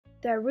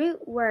The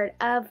root word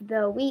of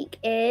the week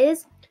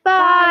is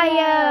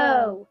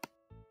bio.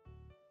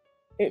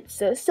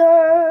 It's a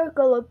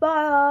circle of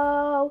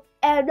bio,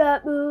 and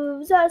it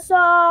moves us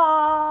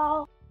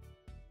all.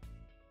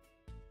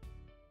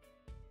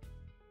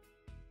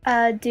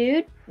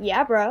 Dude?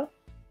 Yeah, bro.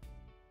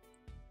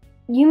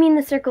 You mean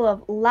the circle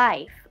of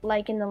life,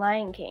 like in The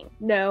Lion King?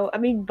 No, I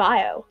mean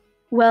bio.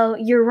 Well,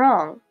 you're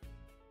wrong.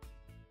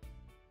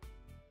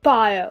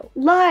 Bio.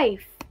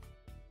 Life.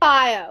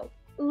 Bio.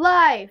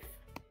 Life.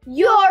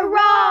 You're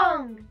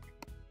wrong!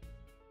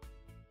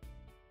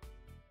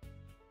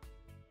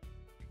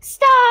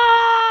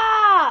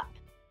 Stop!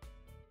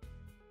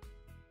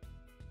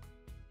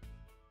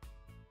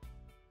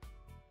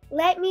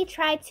 Let me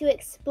try to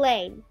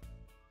explain.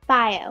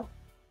 Bio.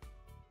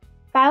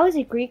 Bio is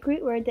a Greek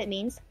root word that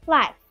means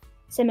life.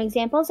 Some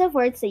examples of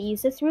words that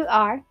use this root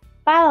are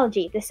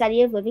biology, the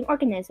study of living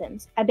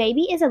organisms. A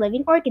baby is a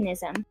living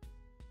organism.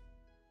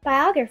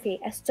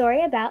 Biography, a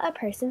story about a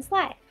person's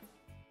life.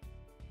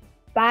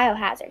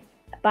 Biohazard,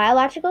 a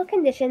biological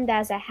condition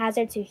that is a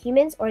hazard to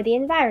humans or the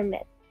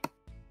environment.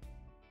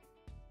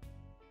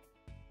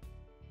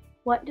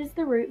 What does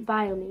the root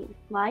bio mean?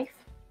 Life,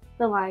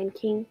 The Lion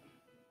King,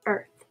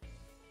 Earth.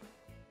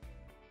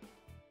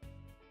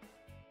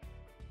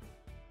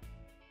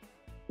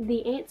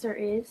 The answer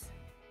is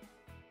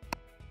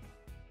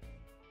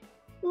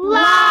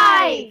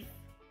life!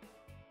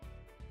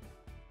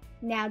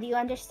 Now do you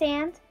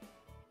understand?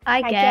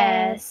 I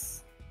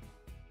guess.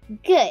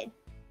 Good.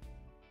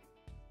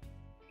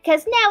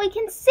 Because now we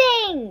can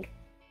sing!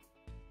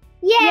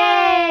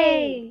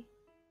 Yay!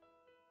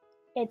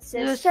 It's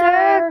a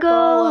circle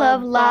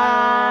of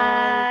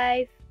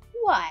life.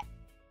 What?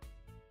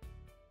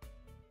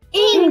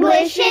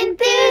 English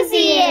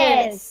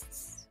enthusiasts!